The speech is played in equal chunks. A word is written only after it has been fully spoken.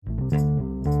Hey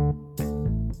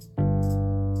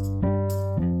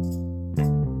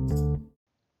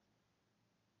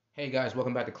guys,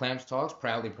 welcome back to Clamps Talks,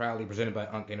 proudly presented by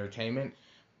Unk Entertainment.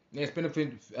 Yeah, it's been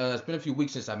a few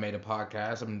weeks since I made a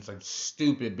podcast. I'm just like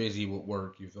stupid busy with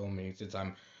work. You feel me? Since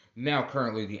I'm now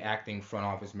currently the acting front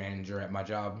office manager at my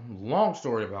job. Long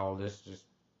story about all this. Just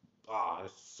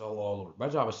it's so all over. My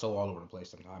job is so all over the place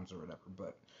sometimes or whatever.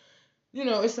 But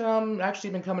it's actually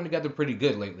been coming together pretty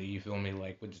good lately. You feel me?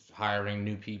 Like with just hiring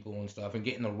new people and stuff and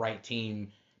getting the right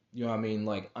team. You know what I mean?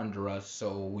 Like under us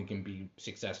so we can be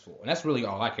successful. And that's really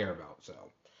all I care about. So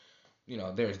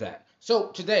there's that. So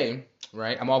today,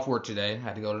 right, I'm off work today. I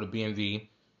had to go to the BMV,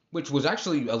 which was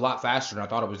actually a lot faster than I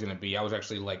thought it was gonna be. I was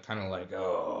actually like kind of like,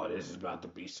 oh, this is about to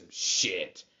be some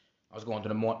shit. I was going to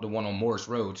the one on Morris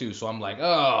Road too, so I'm like,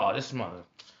 oh, it's gonna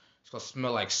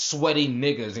smell like sweaty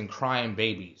niggas and crying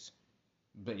babies.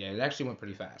 But yeah, it actually went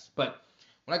pretty fast. But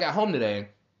when I got home today,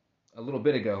 a little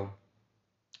bit ago,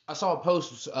 I saw a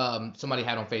post somebody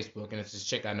had on Facebook, and it's this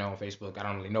chick I know on Facebook. I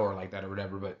don't really know her like that or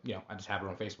whatever, but I just have her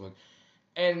on Facebook,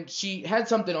 and she had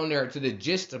something on there to the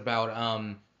gist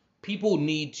about people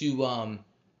need to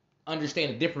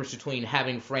understand the difference between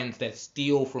having friends that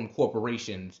steal from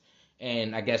corporations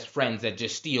and I guess friends that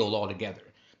just steal altogether.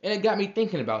 And it got me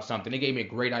thinking about something. It gave me a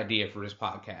great idea for this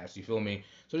podcast. You feel me?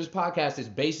 So this podcast is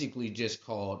basically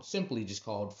simply just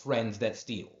called Friends That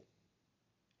Steal.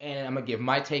 And I'm gonna give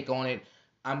my take on it.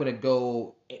 I'm gonna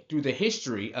go through the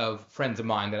history of friends of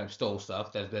mine that have stole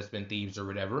stuff that's been thieves or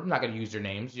whatever. I'm not gonna use their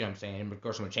names, you know what I'm saying? Of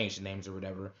course, I'm gonna change the names or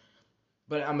whatever.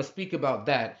 But I'm gonna speak about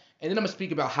that, and then I'm gonna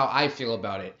speak about how I feel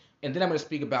about it, and then I'm gonna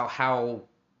speak about how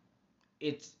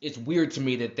it's weird to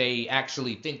me that they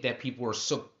actually think that people are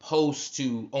supposed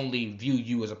to only view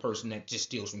you as a person that just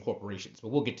steals from corporations. But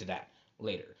we'll get to that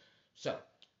later. So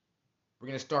we're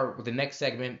gonna start with the next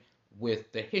segment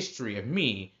with the history of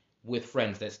me with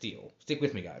friends that steal. Stick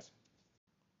with me, guys.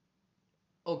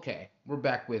 Okay, we're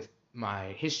back with my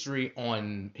history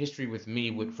with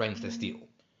me with friends that steal.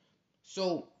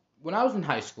 So when I was in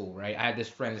high school, right, I had this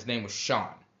friend. His name was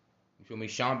Sean. You feel me?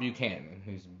 Sean Buchanan.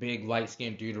 He's a big, light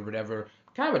skinned dude or whatever.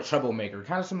 Kind of a troublemaker.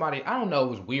 Kind of somebody. I don't know. It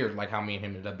was weird, like how me and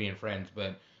him ended up being friends,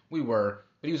 but we were.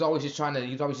 But he was always just trying to.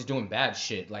 He was always just doing bad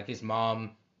shit. Like his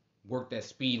mom worked at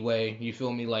Speedway. You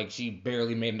feel me? Like she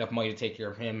barely made enough money to take care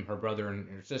of him, her brother, and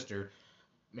her sister.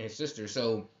 His sister.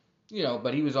 So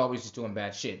but he was always just doing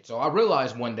bad shit. So I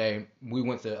realized one day we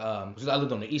went to because I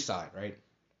lived on the east side, right?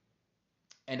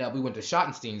 And we went to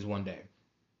Schottenstein's one day.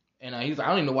 And he was like, I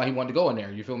don't even know why he wanted to go in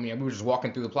there. You feel me? And we were just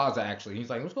walking through the plaza, actually.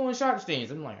 He's like, let's go in Schottenstein's.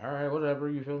 I'm like, all right, whatever.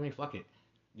 You feel me? Fuck it.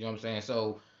 You know what I'm saying?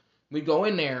 So we go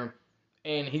in there,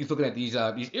 and he's looking at these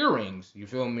earrings. You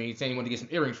feel me? Saying he wanted to get some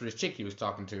earrings for this chick he was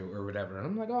talking to or whatever. And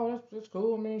I'm like, oh, that's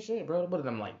cool. I mean, shit, bro. But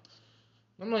I'm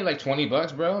only like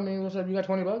 $20, bro. I mean, what's up? You got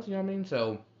 $20? You know what I mean?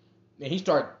 So and he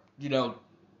start, getting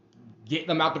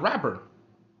them out the wrapper.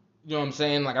 You know what I'm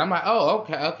saying? Like, I'm like, oh,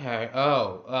 okay,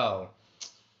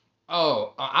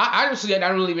 I honestly, I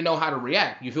don't really even know how to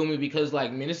react. You feel me? Because, like,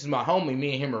 I mean, this is my homie.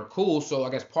 Me and him are cool. So I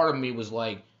guess part of me was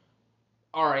like,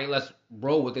 all right, let's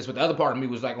roll with this. But the other part of me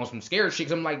was like on some scared shit.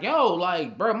 'Cause I'm like, yo,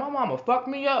 like, bro, my mama fucked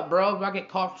me up, bro. If I get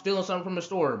caught stealing something from the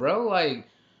store, bro. Like,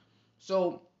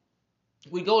 so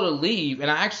we go to leave,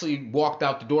 and I actually walked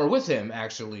out the door with him,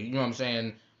 actually. You know what I'm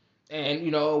saying? And,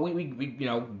 we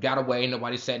got away.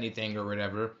 Nobody said anything or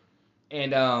whatever.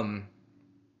 And,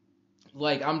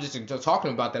 like, I'm just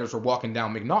talking about that as we're walking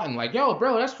down McNaughton, like, yo,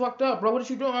 bro, that's fucked up, bro. What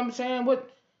are you doing? I'm saying, what,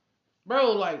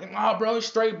 bro, like, oh, bro, it's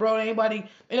straight, bro.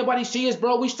 Anybody see us,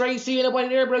 bro? We straight. See anybody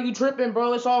there, bro? You tripping,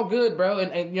 bro? It's all good, bro.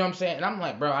 And you know what I'm saying? And I'm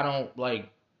like, bro, I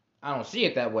don't see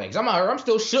it that way. Cause I'm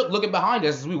still shook looking behind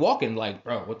us as we walking, like,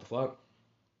 bro, what the fuck?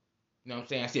 You know what I'm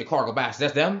saying? I see a car go by. Is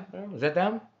that them, bro? Is that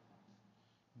them?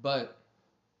 But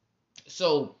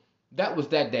so that was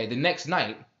that day. The next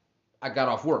night, I got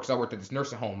off work, so I worked at this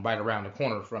nursing home right around the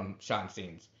corner from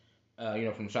Schottenstein's,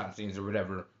 from Schottenstein's or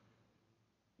whatever.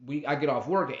 I get off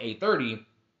work at 8:30.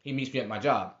 He meets me at my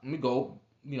job. And we go,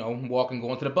 walking,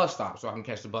 going to the bus stop so I can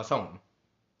catch the bus home.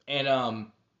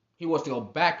 And he wants to go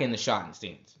back into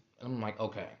Schottenstein's. And I'm like,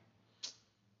 okay.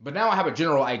 But now I have a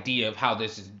general idea of how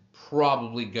this is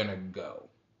probably gonna go.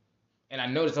 And I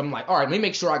noticed I'm like, all right, let me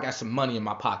make sure I got some money in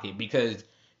my pocket because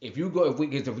if I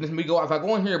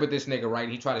go in here with this nigga, right,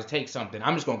 he try to take something,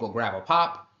 I'm just gonna go grab a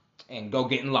pop and go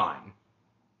get in line.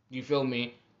 You feel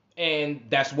me? And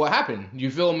that's what happened. You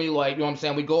feel me? Like, you know what I'm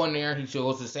saying? We go in there, he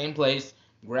goes to the same place,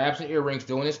 grabs some earrings,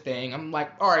 doing his thing. I'm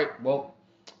like, all right, well,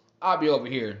 I'll be over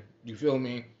here. You feel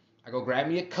me? I go grab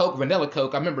me a Coke, vanilla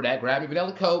Coke. I remember that. Grab me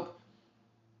vanilla Coke.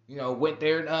 Went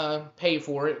there and paid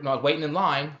for it. And I was waiting in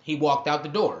line. He walked out the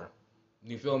door.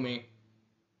 You feel me?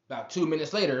 About 2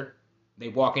 minutes later, they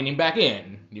walking him back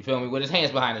in. You feel me? With his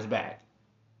hands behind his back.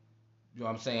 You know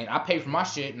what I'm saying? I pay for my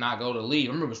shit and I go to leave.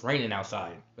 I remember it was raining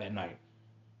outside that night.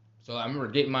 So I remember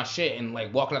getting my shit and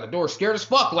like walking out the door scared as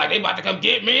fuck. Like they about to come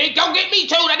get me. They come get me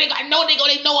too. I know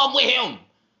they know I'm with him.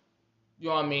 You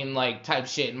know what I mean? Like type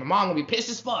shit. And my mom gonna be pissed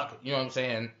as fuck. You know what I'm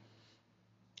saying?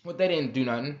 But they didn't do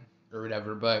nothing or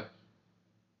whatever. But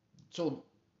so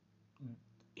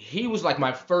he was like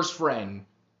my first friend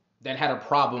that had a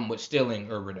problem with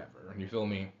stealing or whatever. You feel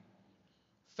me?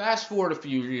 Fast forward a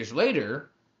few years later,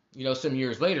 some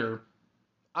years later,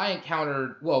 I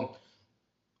encountered, well,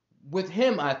 with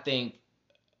him, I think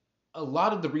a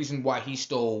lot of the reason why he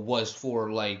stole was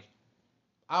for like,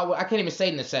 I can't even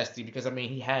say necessity because I mean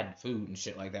he had food and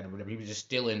shit like that or whatever. He was just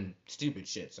stealing stupid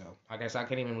shit. So I guess I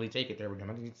can't even really take it there with him.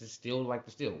 I think he just steal like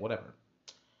to steal, whatever.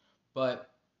 But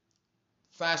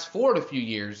fast forward a few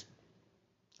years,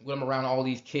 when I'm around all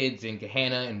these kids in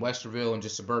Gahanna and Westerville and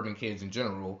just suburban kids in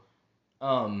general,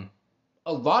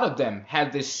 a lot of them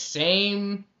had this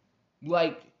same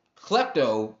like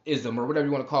kleptoism or whatever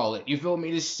you want to call it. You feel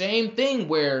me? The same thing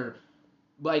where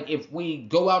like if we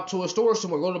go out to a store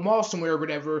somewhere, go to the mall somewhere or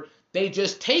whatever, they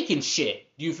just taking shit.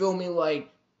 You feel me?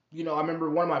 Like, I remember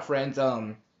one of my friends,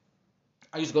 I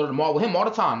used to go to the mall with him all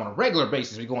the time on a regular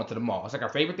basis. We go into the mall. It's like our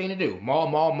favorite thing to do. Mall,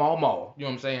 mall, mall, mall. You know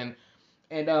what I'm saying?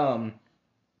 And I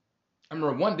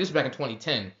remember this was back in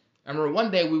 2010. I remember one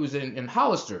day we was in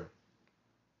Hollister.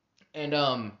 And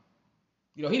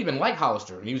he didn't even like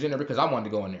Hollister. And he was in there because I wanted to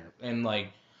go in there. And like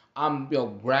I'm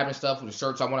grabbing stuff with the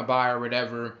shirts I want to buy or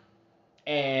whatever.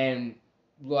 And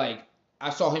like I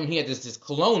saw him, he had this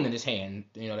cologne in his hand,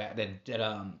 that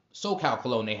SoCal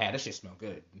cologne they had. That shit smelled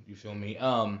good. You feel me?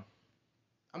 I'm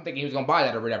thinking he was gonna buy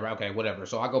that or whatever. Okay, whatever.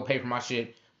 So I go pay for my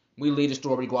shit. We leave the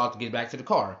store, we go out to get back to the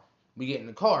car. We get in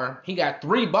the car, he got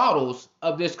 3 bottles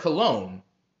of this cologne.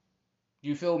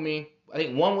 You feel me? I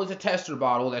think one was a tester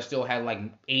bottle that still had like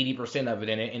 80% of it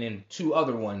in it, and then 2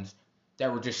 other ones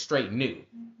that were just straight new.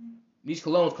 These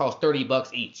colognes cost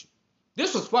 $30 each.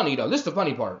 This was funny though. This is the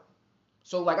funny part.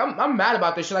 So like I'm mad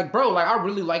about this shit. Like bro, like I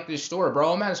really like this store,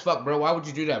 bro. I'm mad as fuck, bro. Why would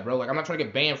you do that, bro? Like I'm not trying to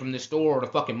get banned from this store or the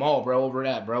fucking mall, bro, over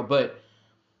that, bro. But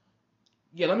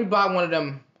yeah, let me buy one of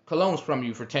them colognes from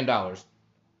you for $10.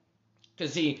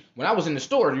 Cause see, when I was in the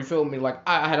store, you feel me? Like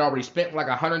I had already spent like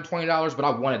 $120, but I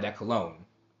wanted that cologne.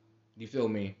 You feel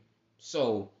me?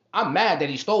 So I'm mad that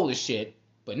he stole this shit.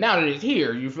 But now that it's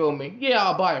here, you feel me? Yeah,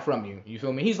 I'll buy it from you. You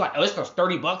feel me? He's like, oh, it's just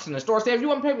 $30 in the store. Say if you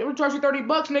want to pay, we charge you $30,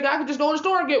 nigga. I could just go in the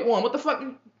store and get one. What the fuck?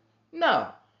 No.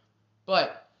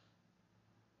 But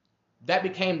that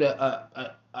became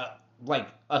like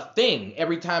a thing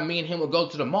every time me and him would go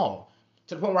to the mall.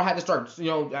 To the point where I had to start,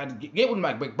 I had to get with him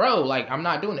like, bro, like I'm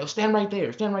not doing it. Stand right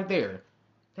there. Stand right there.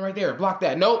 Stand right there. Block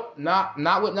that. Nope. Not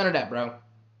with none of that, bro.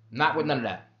 Not with none of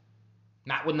that.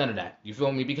 Not with none of that. You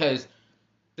feel me? Because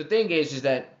the thing is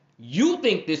that you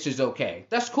think this is okay.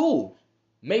 That's cool.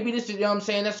 Maybe this is, what I'm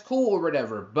saying, that's cool or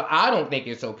whatever. But I don't think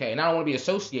it's okay, and I don't want to be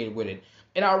associated with it.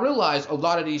 And I realize a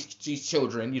lot of these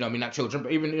children, not children,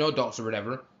 but even, adults or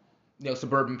whatever,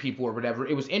 suburban people or whatever,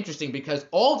 it was interesting because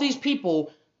all these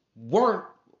people weren't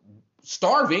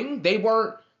starving. They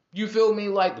weren't, you feel me,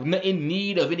 like in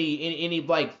need of any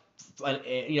like,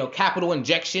 capital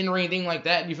injection or anything like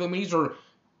that. You feel me? These are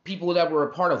people that were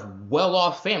a part of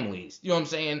well-off families. You know what I'm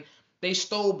saying? They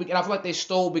stole, and I feel like they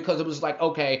stole because it was like,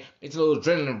 okay, it's a little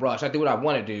adrenaline rush. I do what I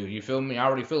want to do. You feel me? I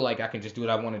already feel like I can just do what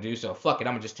I want to do, so fuck it.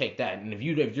 I'm gonna just take that. And if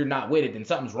you're not with it, then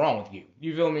something's wrong with you.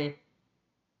 You feel me?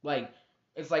 Like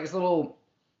it's a little,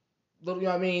 you know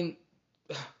what I mean?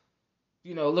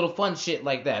 Little fun shit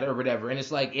like that or whatever. And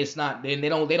it's like it's not. And they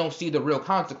don't see the real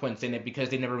consequence in it because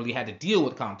they never really had to deal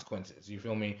with consequences. You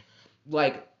feel me?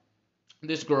 Like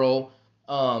this girl.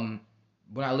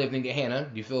 When I lived in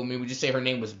Gahanna, you feel me? We just say her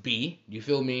name was B, you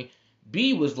feel me?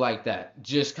 B was like that,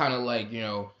 just kind of like,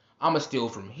 I'ma steal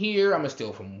from here, I'ma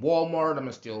steal from Walmart,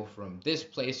 I'ma steal from this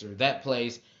place or that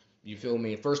place, you feel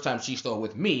me? The first time she stole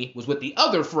with me was with the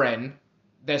other friend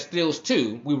that steals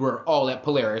too. We were all at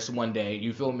Polaris one day,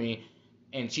 you feel me?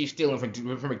 And she's stealing from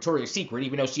Victoria's Secret,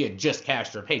 even though she had just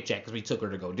cashed her paycheck because we took her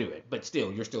to go do it. But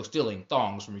still, you're still stealing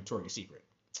thongs from Victoria's Secret.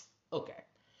 Okay.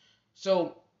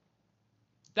 So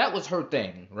that was her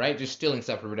thing, right? Just stealing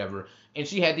stuff or whatever. And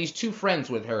she had these 2 friends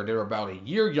with her. They were about a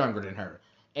year younger than her.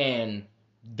 And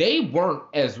their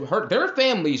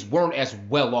families weren't as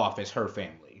well off as her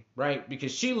family, right?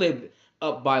 Because she lived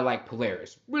up by like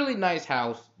Polaris. Really nice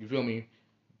house, you feel me?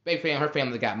 Her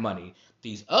family got money.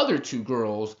 These other 2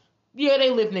 girls, yeah,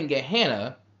 they lived in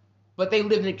Gahanna, but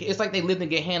it's like they lived in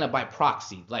Gahanna by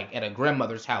proxy, like at a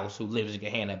grandmother's house who lives in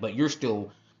Gahanna, but you're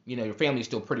still your family's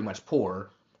still pretty much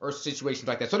poor, or situations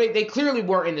like that. So they clearly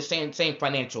were in the same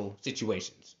financial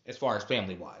situations as far as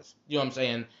family wise. You know what I'm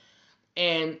saying?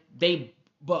 And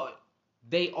but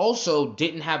they also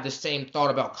didn't have the same thought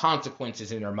about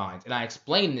consequences in their minds. And I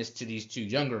explained this to these two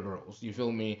younger girls. You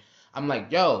feel me? I'm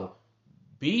like, yo,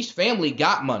 B's family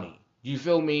got money. You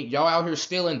feel me? Y'all out here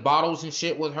stealing bottles and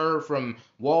shit with her from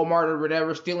Walmart or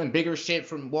whatever, stealing bigger shit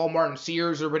from Walmart and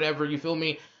Sears or whatever. You feel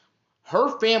me?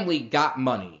 Her family got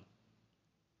money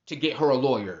to get her a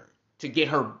lawyer, to get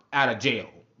her out of jail.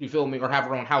 You feel me? Or have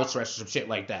her own house arrest or some shit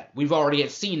like that. We've already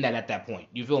had seen that at that point.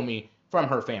 You feel me? From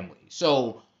her family.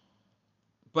 So,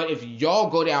 but if y'all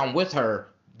go down with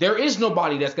her, there is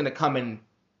nobody that's going to come and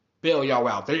bail y'all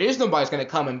out. There is nobody that's going to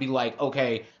come and be like,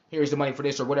 okay, here's the money for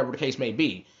this or whatever the case may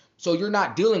be. So you're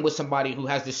not dealing with somebody who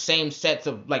has the same sets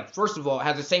of, like, first of all,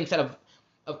 has the same set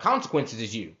of consequences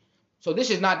as you. So this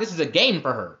is a game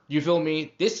for her. You feel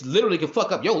me? This literally could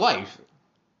fuck up your life.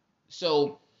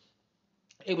 So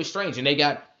it was strange. And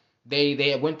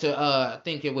they went to, I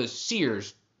think it was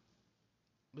Sears.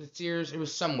 Was it Sears? It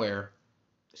was somewhere.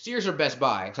 Sears or Best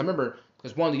Buy. Because I remember,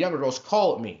 because one of the younger girls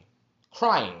called me,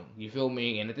 crying, you feel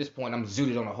me? And at this point, I'm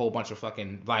zooted on a whole bunch of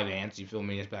fucking Vyvanse, you feel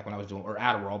me? That's back when I was doing, or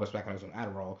Adderall, that's back when I was doing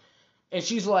Adderall. And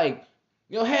she's like,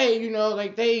 hey,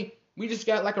 like we just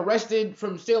got like arrested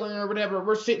from stealing or whatever.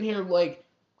 We're sitting here like,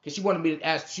 because she wanted me to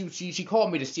ask, she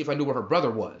called me to see if I knew where her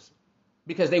brother was.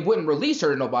 Because they wouldn't release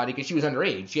her to nobody because she was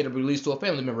underage. She had to be released to a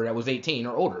family member that was 18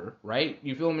 or older, right?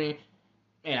 You feel me?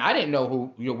 And I didn't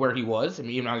know where he was. I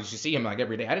mean, even though I used to see him like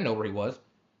every day, I didn't know where he was.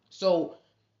 So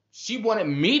she wanted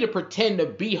me to pretend to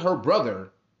be her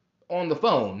brother on the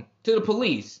phone to the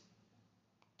police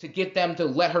to get them to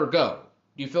let her go.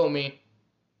 You feel me?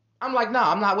 I'm like,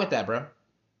 nah, I'm not with that, bro.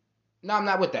 No, I'm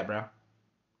not with that, bro.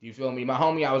 You feel me? My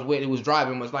homie I was with, who was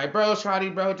driving, was like, bro, Scotty,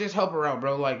 bro, just help her out,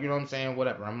 bro. Like, you know what I'm saying?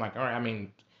 Whatever. I'm like, all right, I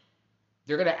mean,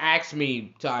 they're going to ask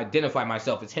me to identify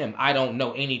myself as him. I don't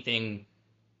know anything.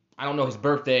 I don't know his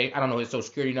birthday. I don't know his social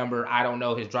security number. I don't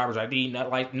know his driver's ID.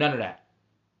 None of that.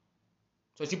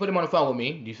 So she put him on the phone with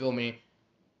me. You feel me?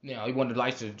 He wanted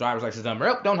the driver's license number.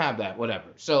 Oh, don't have that. Whatever.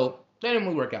 So that didn't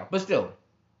really work out. But still,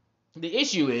 the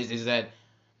issue is that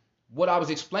what I was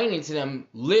explaining to them,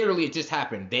 literally it just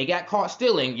happened. They got caught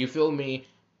stealing. You feel me?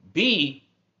 B,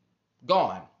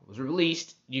 gone. Was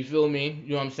released. You feel me? You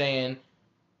know what I'm saying?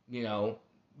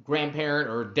 Grandparent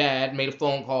or dad made a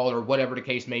phone call or whatever the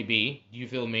case may be. You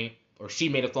feel me? Or she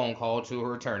made a phone call to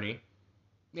her attorney.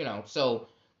 So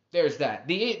there's that.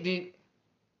 It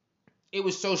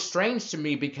was so strange to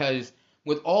me because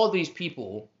with all these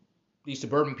people, these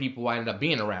suburban people I ended up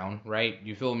being around, right?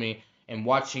 You feel me? And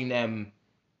watching them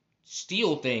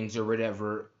steal things or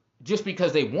whatever just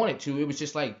because they wanted to, it was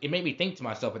just like, it made me think to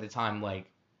myself at the time, like,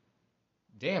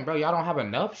 damn, bro, y'all don't have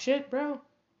enough shit, bro?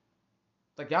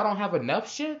 Like, y'all don't have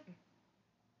enough shit?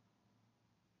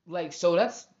 Like, so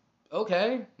that's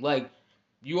okay. Like,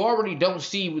 you already don't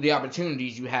see the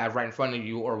opportunities you have right in front of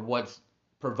you or what's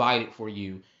provided for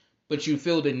you, but you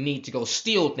feel the need to go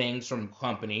steal things from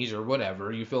companies or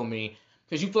whatever, you feel me?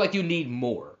 Because you feel like you need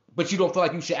more, but you don't feel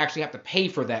like you should actually have to pay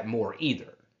for that more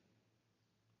either.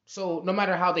 So no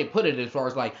matter how they put it, as far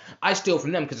as like, I steal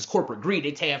from them because it's corporate greed,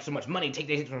 they have so much money, take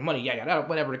so much money, yeah,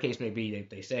 whatever the case may be,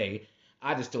 they say.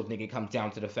 I just still think it comes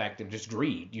down to the fact of just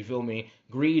greed. You feel me?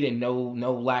 Greed and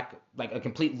no lack, like a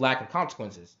complete lack of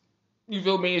consequences. You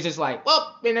feel me? It's just like,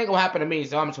 well, it ain't gonna happen to me,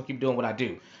 so I'm just gonna keep doing what I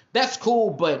do. That's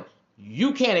cool, but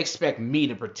you can't expect me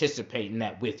to participate in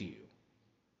that with you.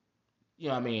 You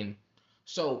know what I mean?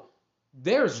 So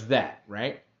there's that,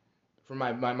 right? For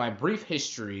my brief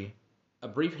history, a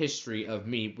brief history of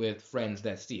me with friends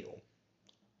that steal.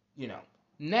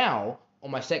 Now,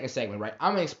 on my second segment, right,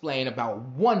 I'm going to explain about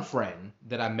one friend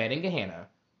that I met in Gahanna.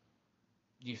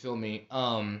 You feel me?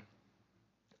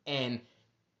 And,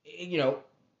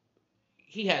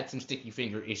 he had some sticky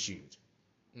finger issues.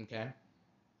 Okay?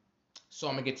 So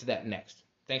I'm going to get to that next.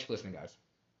 Thanks for listening, guys.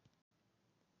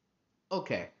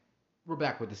 Okay, we're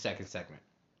back with the second segment.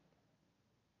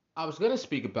 I was going to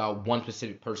speak about one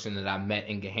specific person that I met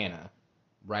in Gahanna,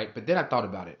 right? But then I thought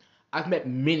about it. I've met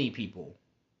many people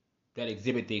that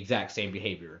exhibit the exact same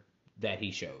behavior that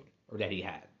he showed or that he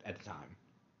had at the time.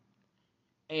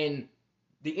 And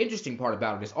the interesting part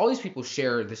about it is all these people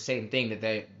share the same thing,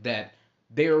 that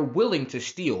they're willing to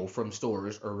steal from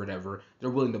stores or whatever. They're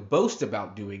willing to boast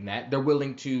about doing that. They're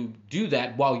willing to do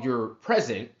that while you're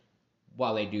present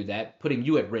while they do that, putting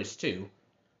you at risk too.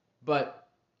 But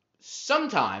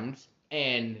sometimes,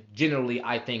 and generally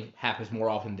I think happens more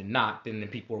often than not than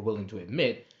people are willing to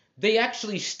admit, they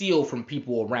actually steal from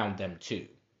people around them too.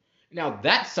 Now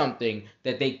that's something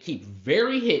that they keep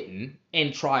very hidden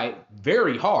and try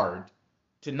very hard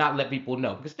to not let people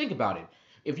know. Because think about it.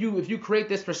 If you create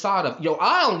this facade of,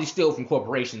 I only steal from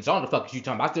corporations. I don't know the fuck you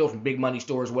talking about. I steal from big money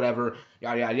stores, whatever,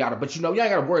 yada yada yada. But you ain't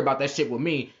gotta worry about that shit with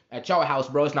me at y'all house,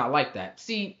 bro. It's not like that.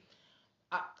 See,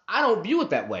 I don't view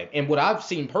it that way. And what I've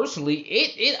seen personally,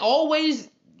 it always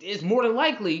is more than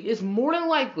likely. It's more than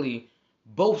likely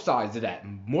both sides of that.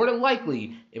 More than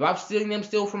likely, if I've seen them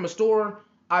steal from a store,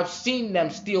 I've seen them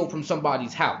steal from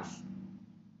somebody's house.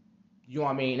 You know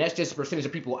what I mean? That's just a percentage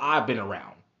of people I've been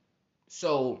around.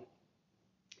 So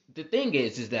the thing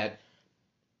is that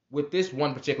with this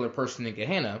one particular person in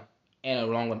Gehenna, and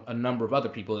along with a number of other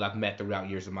people that I've met throughout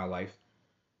years of my life,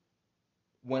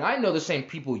 when I know the same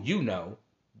people you know,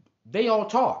 they all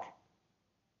talk.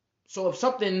 So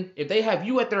if they have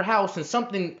you at their house and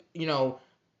something,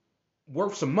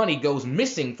 worth some money goes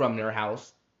missing from their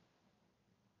house,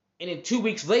 and then 2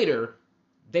 weeks later,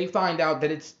 they find out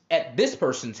that it's at this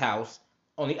person's house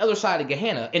on the other side of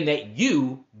Gehenna, and that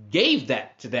you gave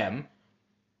that to them,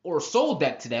 or sold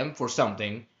that to them for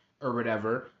something, or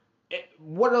whatever,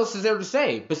 what else is there to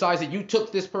say besides that you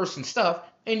took this person's stuff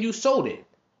and you sold it?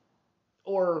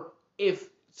 Or if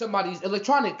somebody's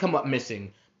electronic come up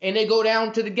missing, and they go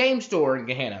down to the game store in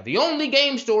Gehenna, the only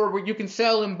game store where you can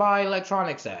sell and buy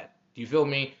electronics at, do you feel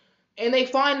me? And they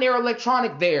find their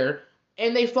electronic there,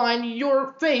 and they find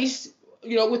your face,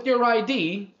 with your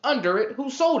ID under it, who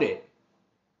sold it.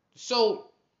 So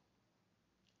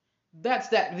that's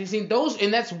that. You see,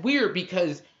 and that's weird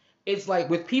because it's like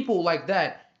with people like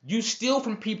that, you steal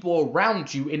from people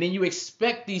around you, and then you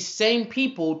expect these same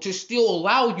people to still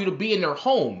allow you to be in their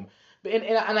home. And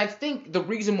I think the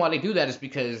reason why they do that is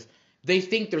because they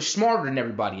think they're smarter than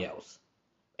everybody else.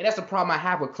 And that's the problem I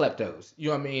have with kleptos. You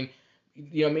know what I mean?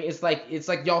 It's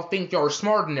like y'all think y'all are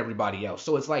smarter than everybody else.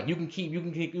 So it's like you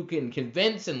can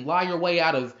convince and lie your way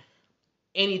out of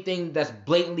anything that's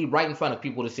blatantly right in front of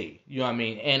people to see. You know what I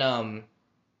mean? And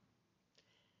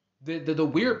the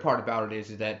weird part about it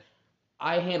is that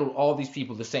I handled all these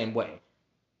people the same way.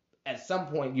 At some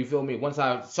point, you feel me? Once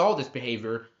I saw this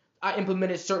behavior, I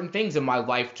implemented certain things in my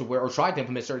life or tried to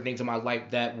implement certain things in my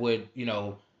life that would,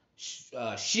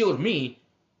 shield me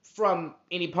from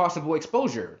any possible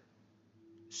exposure.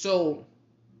 So,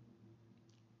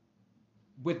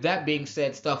 with that being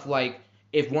said, stuff like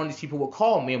if one of these people would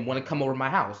call me and want to come over to my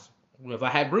house, if I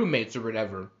had roommates or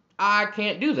whatever, I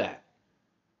can't do that.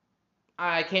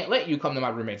 I can't let you come to my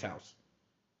roommate's house.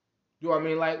 You know what I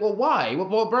mean? Like, well, why?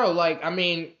 Well, bro,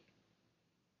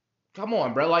 come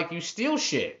on, bro. Like, you steal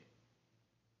shit.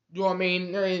 You know what I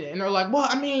mean? And they're like, well,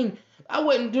 I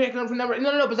wouldn't do it for never.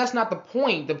 No, but that's not the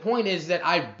point. The point is that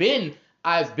I've been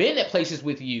at places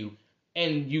with you,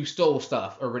 and you stole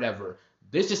stuff or whatever.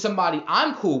 This is somebody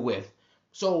I'm cool with.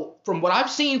 So from what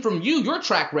I've seen from you, your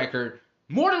track record,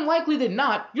 more than likely than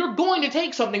not, you're going to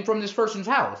take something from this person's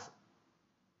house.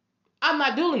 I'm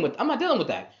not dealing with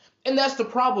that. And that's the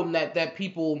problem that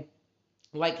people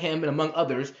like him and among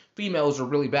others, females are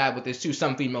really bad with this too.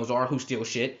 Some females are who steal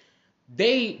shit.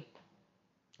 They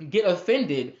get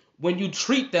offended when you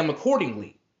treat them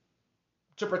accordingly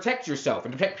to protect yourself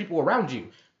and protect people around you.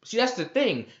 See, that's the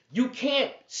thing. You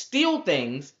can't steal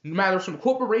things, no matter from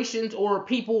corporations or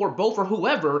people or both or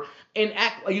whoever, and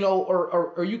act,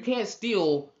 or you can't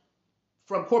steal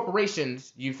from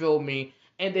corporations, you feel me,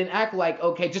 and then act like,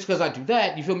 okay, just because I do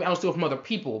that, you feel me, I don't steal from other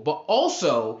people. But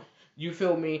also, you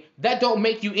feel me, that don't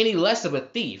make you any less of a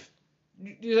thief.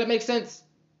 Does that make sense?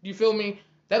 You feel me?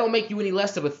 That don't make you any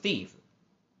less of a thief.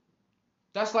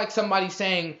 That's like somebody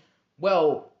saying,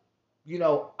 well,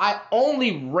 I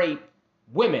only rape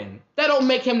women. That don't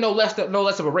make him no less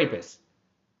of a rapist.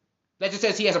 That just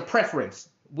says he has a preference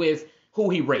with who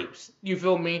he rapes. You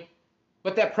feel me?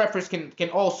 But that preference can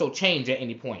also change at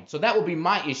any point. So that would be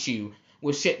my issue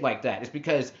with shit like that. It's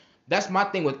because that's my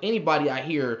thing with anybody I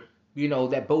hear,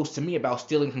 that boasts to me about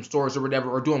stealing from stores or whatever,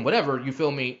 or doing whatever, you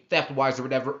feel me, theft-wise or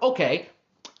whatever. Okay,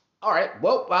 all right,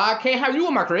 well, I can't have you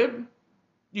in my crib.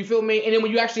 You feel me? And then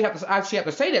when you actually have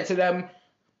to say that to them,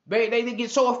 they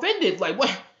get so offended. Like,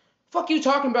 what? Fuck you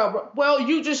talking about, bro? Well,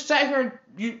 you just sat here and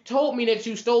you told me that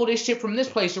you stole this shit from this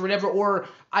place or whatever, or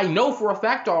I know for a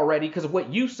fact already because of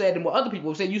what you said and what other people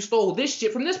have said, you stole this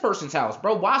shit from this person's house,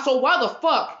 bro. Why the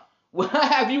fuck would I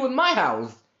have you in my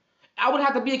house? I would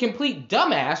have to be a complete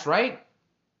dumbass, right?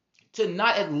 To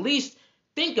not at least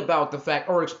think about the fact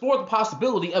or explore the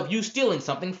possibility of you stealing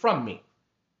something from me.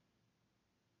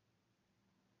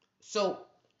 So,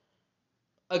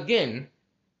 again,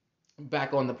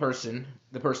 back on the person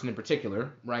in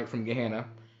particular, right, from Gehenna.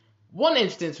 One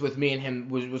instance with me and him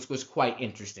was quite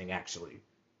interesting, actually.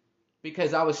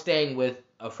 because I was staying with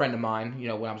a friend of mine,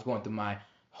 when I was going through my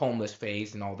homeless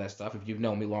phase and all that stuff. If you've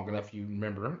known me long enough, you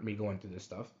remember me going through this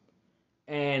stuff.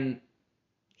 And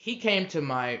he came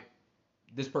to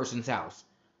this person's house,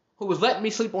 who was letting me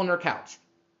sleep on their couch.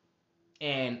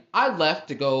 And I left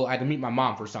to go, I had to meet my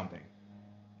mom for something,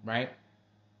 right?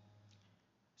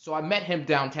 So I met him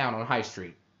downtown on High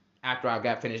Street after I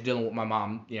got finished dealing with my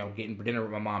mom, getting dinner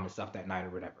with my mom and stuff that night or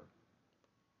whatever.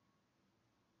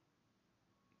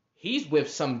 He's with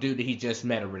some dude that he just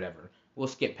met or whatever. We'll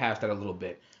skip past that a little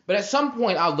bit. But at some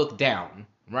point, I look down,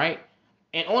 right?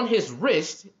 And on his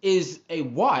wrist is a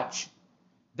watch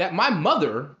that my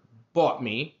mother bought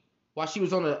me while she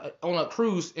was on a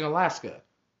cruise in Alaska.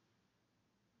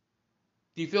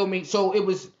 Do you feel me? So it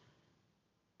was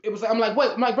I'm like,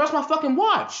 wait, that's my fucking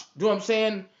watch. Do you know what I'm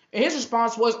saying? And his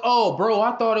response was, oh, bro,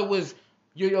 I thought it was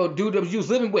your dude that you was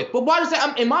living with. But why does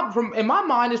that, in my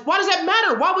mind, why does that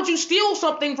matter? Why would you steal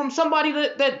something from somebody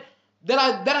that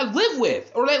I live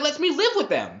with, or that lets me live with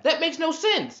them? That makes no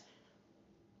sense.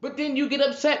 But then you get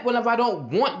upset whenever I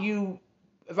don't want you,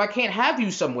 if I can't have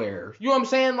you somewhere. You know what I'm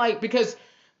saying? Like, because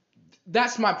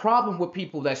that's my problem with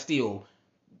people that steal.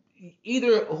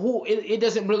 Either it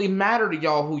doesn't really matter to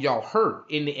y'all who y'all hurt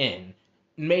in the end.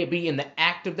 Maybe in the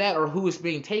act of that, or who it's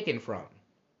being taken from.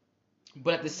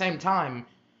 But at the same time,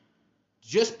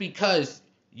 just because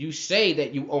you say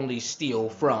that you only steal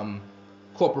from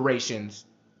corporations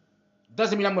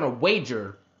doesn't mean I'm going to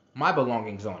wager my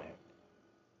belongings on it.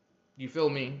 You feel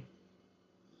me?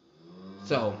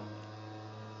 So,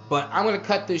 but I'm going to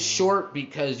cut this short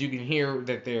because you can hear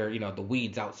that they're, the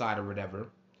weeds outside or whatever.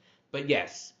 But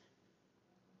yes,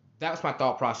 that was my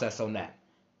thought process on that.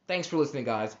 Thanks for listening,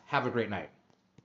 guys. Have a great night.